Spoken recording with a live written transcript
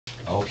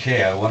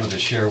Okay, I wanted to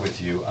share with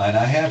you, and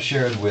I have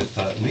shared with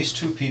at least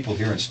 2 people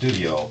here in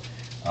studio,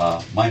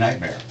 my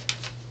nightmare.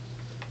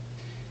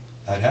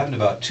 It happened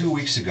about 2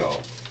 weeks ago.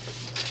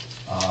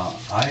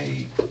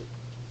 I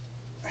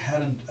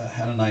had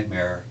a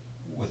nightmare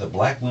with a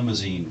black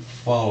limousine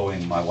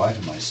following my wife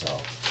and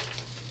myself,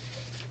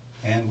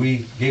 and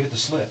we gave it the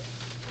slip,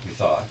 we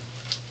thought,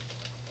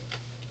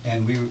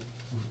 and we were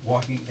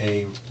walking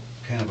a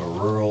kind of a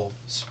rural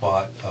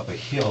spot up a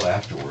hill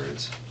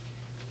afterwards,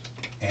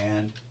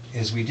 and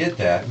as we did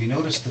that, we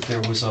noticed that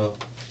there was a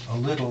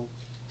little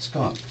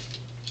skunk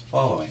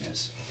following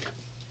us.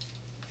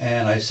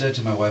 And I said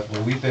to my wife,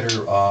 well, we better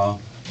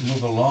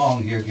move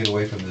along here, get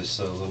away from this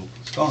little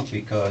skunk,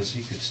 because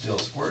he could still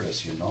squirt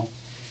us, you know.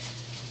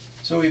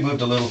 So we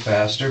moved a little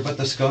faster, but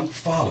the skunk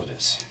followed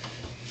us.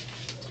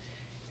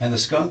 And the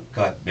skunk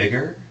got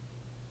bigger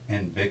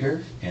and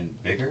bigger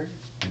and bigger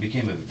and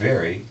became a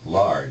very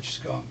large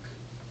skunk.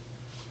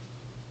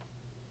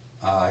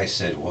 I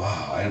said,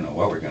 wow, I don't know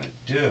what we're going to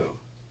do.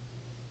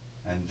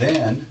 And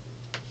then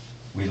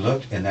we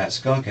looked, and that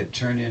skunk had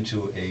turned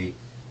into a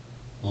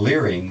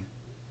leering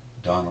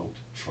Donald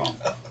Trump.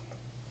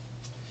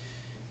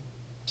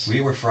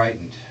 We were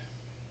frightened.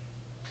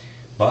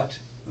 But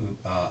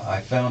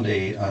I found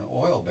an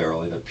oil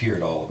barrel. It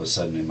appeared all of a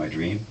sudden in my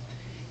dream,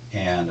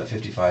 and a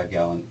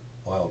 55-gallon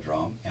oil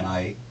drum, and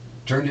I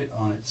turned it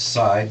on its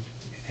side,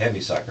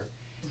 heavy sucker,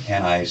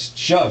 and I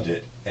shoved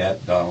it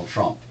at Donald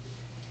Trump.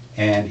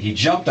 And he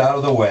jumped out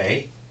of the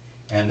way,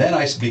 and then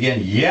I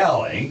began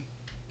yelling,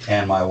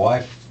 and my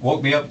wife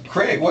woke me up,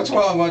 Craig, what's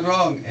wrong, what's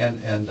wrong?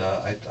 And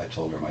I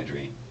told her my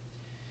dream.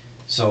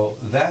 So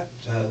that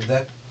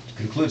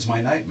concludes my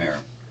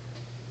nightmare.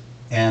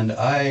 And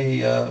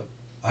I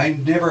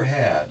never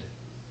had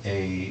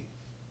a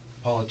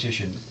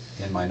politician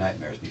in my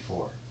nightmares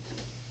before.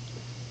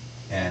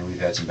 And we've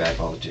had some bad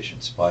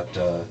politicians, but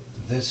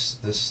this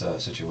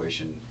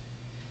situation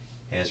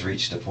has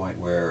reached a point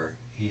where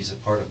he's a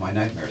part of my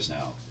nightmares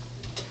now.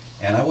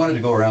 And I wanted to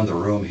go around the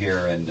room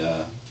here and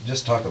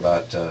just talk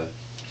about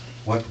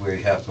what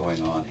we have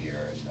going on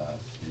here in the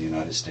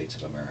United States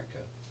of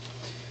America.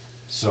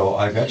 So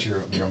I've got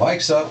your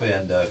mics up,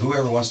 and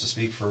whoever wants to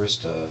speak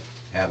first,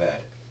 have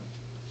at it.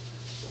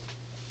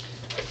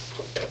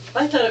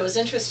 I thought it was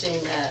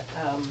interesting that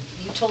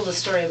you told the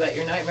story about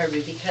your nightmare,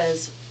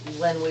 because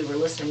when we were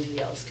listening to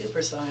the Alice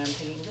Cooper song, I'm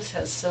thinking this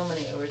has so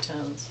many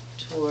overtones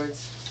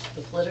towards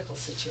the political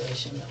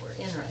situation that we're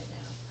in right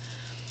now.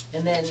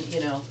 And then,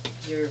 you know,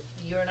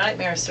 your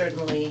nightmare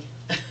certainly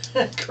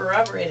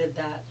corroborated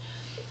that.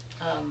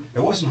 It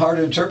wasn't hard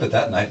to interpret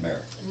that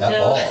nightmare at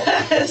all.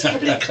 It's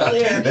pretty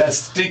clear. That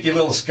stinky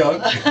little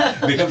skunk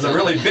becomes a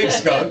really big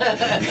skunk,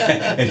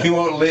 and he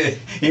won't leave.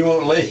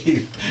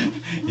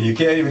 You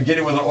can't even get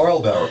him with an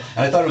oil barrel.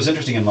 And I thought it was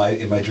interesting in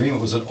my dream.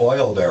 It was an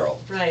oil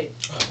barrel. Right,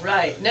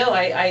 right. No,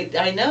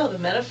 I know the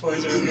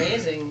metaphors are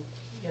amazing.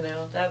 You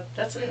know,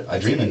 that's it. I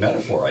dream in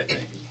metaphor, I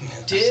think.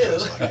 Do.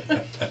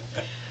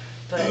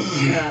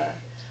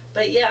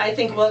 But yeah, I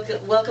think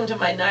welcome to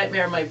my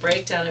nightmare, my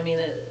breakdown. I mean,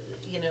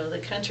 you know, the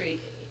country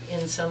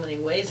in so many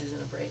ways is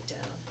in a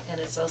breakdown, and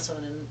it's also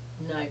in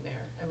a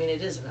nightmare. I mean,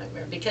 it is a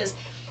nightmare, because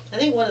I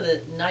think one of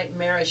the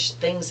nightmarish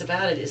things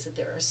about it is that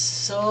there is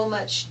so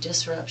much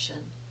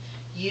disruption.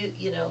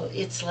 You know,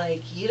 it's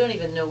like you don't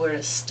even know where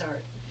to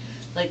start.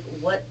 Like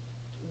what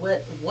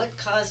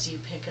cause do you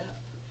pick up?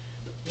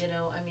 You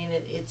know, I mean,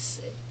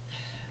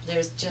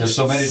 there's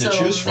so many to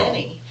choose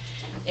from.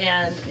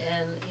 And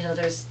you know,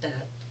 there's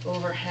that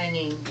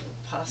overhanging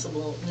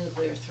possible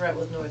nuclear threat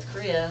with North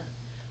Korea,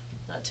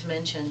 not to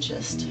mention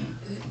just, you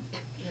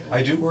know.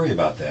 I do worry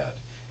about that,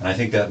 and I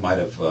think that might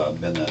have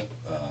been the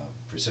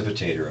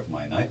precipitator of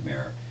my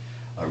nightmare,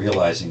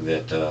 realizing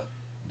that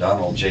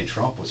Donald J.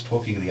 Trump was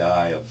poking the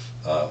eye of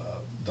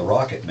the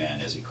Rocket Man,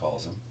 as he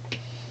calls him.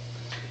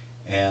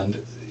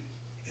 And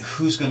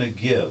who's going to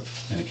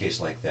give in a case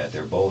like that?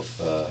 They're both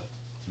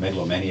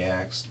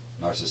megalomaniacs,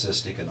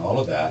 narcissistic, and all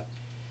of that.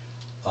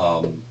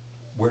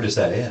 Where does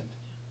that end?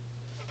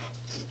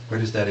 Where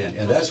does that end?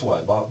 And that's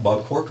why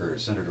Bob Corker,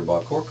 Senator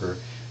Bob Corker,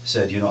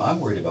 said, you know, I'm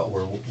worried about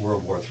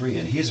World War III,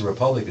 and he's a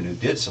Republican who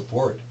did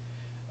support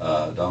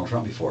Donald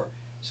Trump before.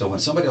 So when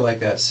somebody like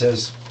that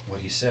says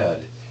what he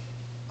said,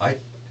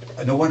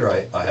 no wonder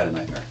I had a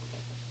nightmare.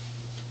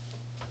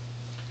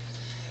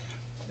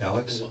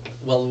 Alex?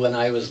 Well, when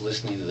I was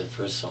listening to the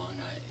first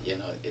song, you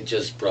know, it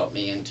just brought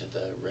me into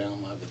the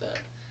realm of the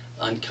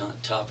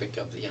topic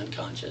of the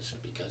unconscious,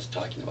 because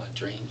talking about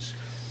dreams.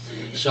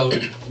 So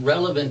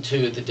relevant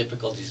to the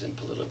difficulties in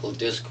political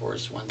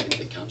discourse, one thing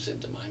that comes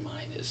into my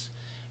mind is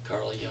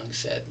Carl Jung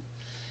said,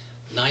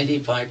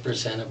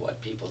 95% of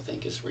what people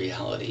think is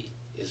reality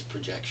is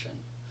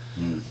projection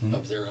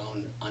of their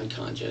own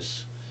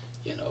unconscious,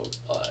 you know,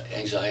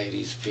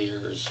 anxieties,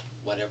 fears,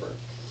 whatever.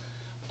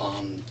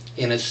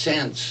 In a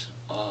sense,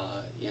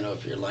 you know,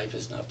 if your life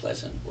is not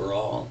pleasant, we're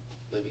all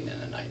living in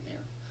a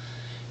nightmare.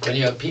 When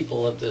you have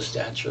people of the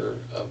stature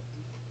of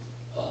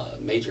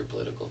major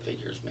political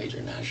figures,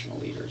 major national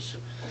leaders,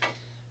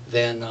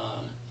 then,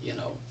 you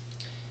know,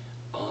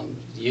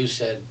 you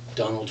said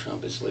Donald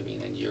Trump is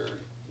living in your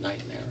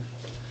nightmare,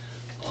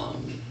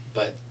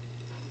 but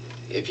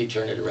if you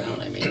turn it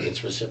around, I mean,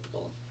 it's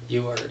reciprocal.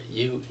 You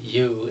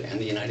and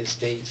the United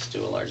States,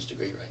 to a large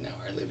degree right now,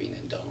 are living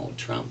in Donald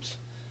Trump's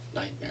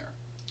nightmare.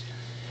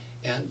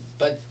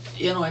 But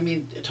you know, I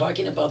mean,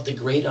 talking about the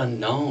great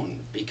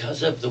unknown,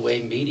 because of the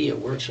way media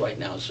works right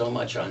now, so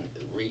much on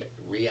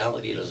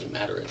reality doesn't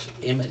matter, it's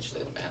image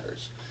that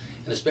matters.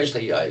 And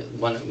especially,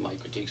 one of my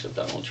critiques of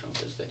Donald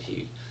Trump is that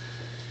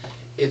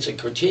it's a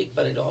critique,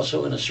 but it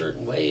also in a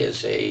certain way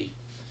is a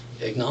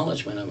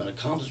acknowledgement of an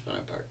accomplishment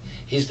on our part.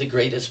 He's the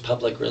greatest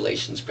public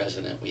relations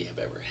president we have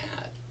ever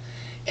had.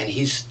 And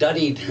he's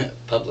studied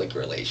public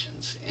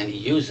relations, and he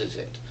uses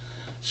it.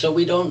 So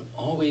we don't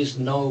always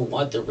know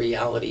what the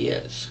reality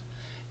is.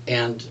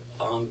 And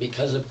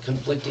because of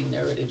conflicting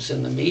narratives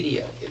in the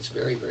media, it's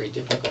very, very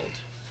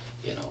difficult,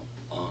 you know,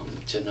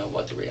 to know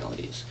what the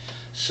reality is.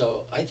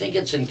 So I think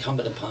it's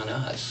incumbent upon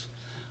us,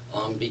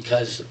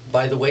 because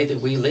by the way that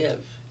we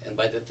live, and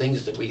by the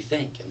things that we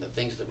think, and the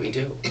things that we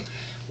do,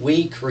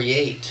 we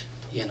create,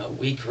 you know,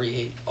 we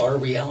create our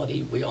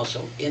reality. We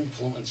also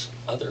influence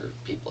other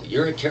people.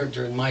 You're a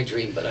character in my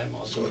dream, but I'm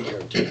also a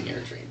character in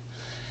your dream.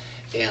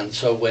 And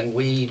so when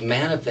we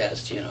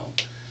manifest, you know,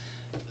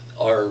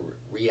 our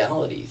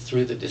reality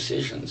through the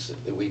decisions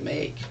that we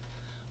make,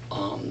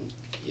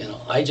 you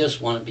know, I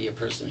just want to be a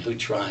person who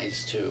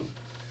tries to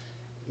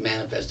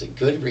manifest a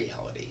good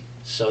reality,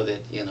 so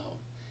that, you know,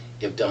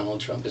 if Donald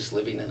Trump is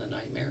living in a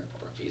nightmare,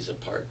 or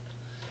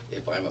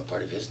if I'm a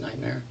part of his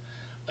nightmare,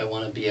 I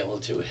want to be able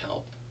to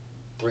help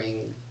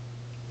bring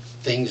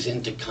things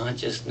into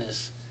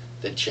consciousness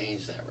that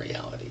change that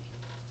reality.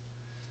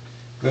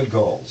 Good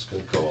goals,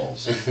 good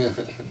goals.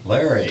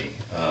 Larry,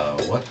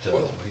 what do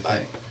you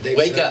think?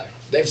 Wake up.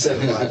 They've said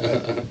a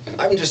lot.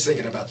 I'm just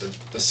thinking about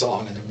the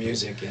song and the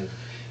music. And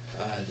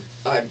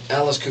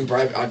Alice Cooper,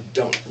 I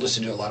don't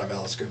listen to a lot of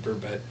Alice Cooper,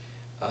 but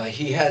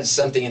he had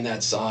something in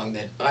that song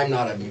that, I'm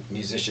not a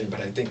musician, but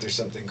I think there's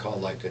something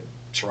called like a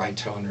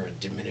tritone or a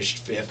diminished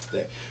fifth,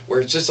 where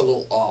it's just a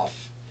little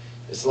off.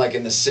 It's like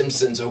in the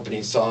Simpsons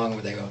opening song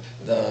where they go,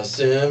 "The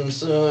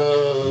Simpsons."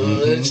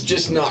 It's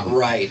just not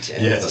right,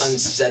 and yes. It's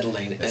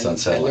unsettling. It's and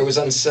unsettling. there was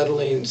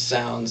unsettling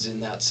sounds in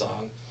that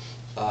song,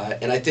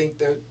 and I think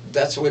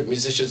that's what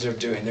musicians are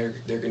doing.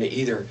 They're going to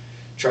either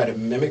try to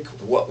mimic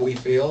what we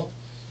feel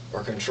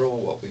or control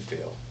what we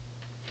feel.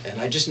 And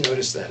I just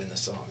noticed that in the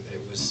song. That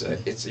it was,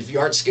 it's, if you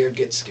aren't scared,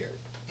 get scared.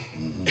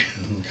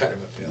 Kind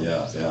of a feel.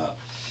 Yeah,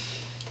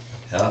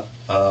 yeah.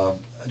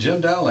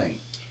 Jim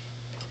Dowling.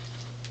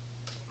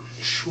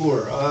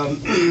 Sure.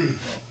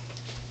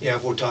 Yeah,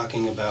 if we're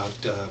talking about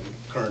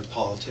current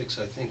politics,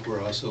 I think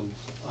we're also,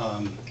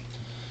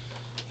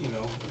 you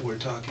know, we're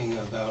talking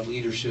about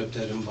leadership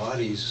that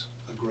embodies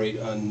a great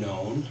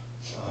unknown.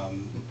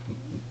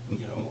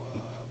 You know,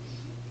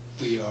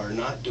 we are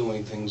not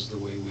doing things the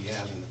way we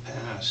have in the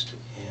past.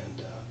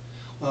 And,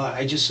 well,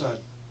 I just saw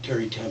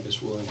Terry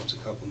Tempest Williams a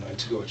couple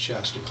nights ago at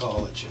Shasta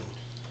College, and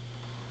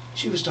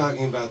she was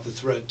talking about the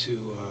threat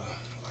to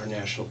our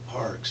national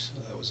parks.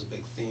 That was a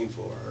big theme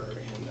for her,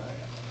 and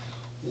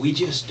we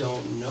just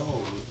don't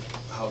know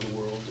how the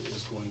world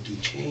is going to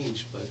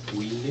change, but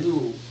we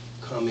knew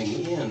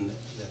coming in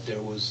that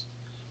there was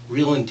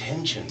real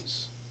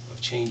intentions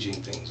of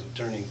changing things, of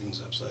turning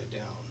things upside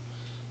down.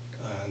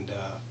 And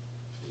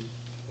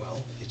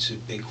well, it's a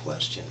big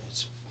question.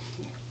 It's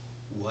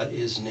what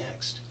is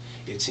next?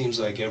 It seems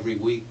like every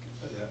week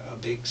a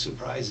big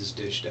surprise is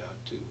dished out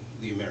to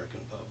the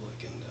American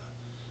public, and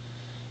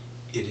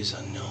it is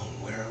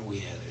unknown. Where are we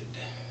headed?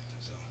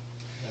 So,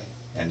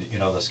 And you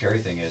know, the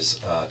scary thing is,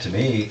 to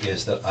me,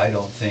 is that I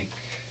don't think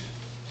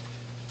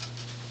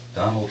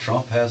Donald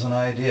Trump has an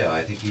idea.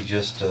 I think he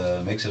just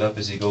makes it up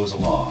as he goes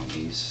along.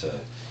 He's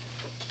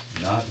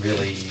not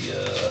really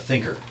a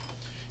thinker.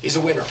 He's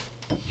a winner.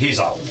 He's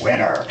a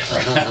winner.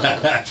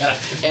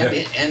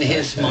 and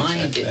his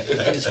mind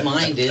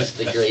is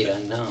the great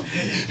unknown.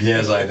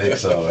 Yes, I think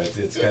so.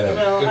 It's kind of.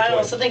 Well, I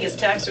also think his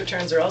tax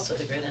returns are also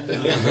the great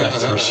unknown.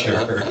 That's for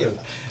sure.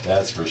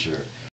 That's for sure.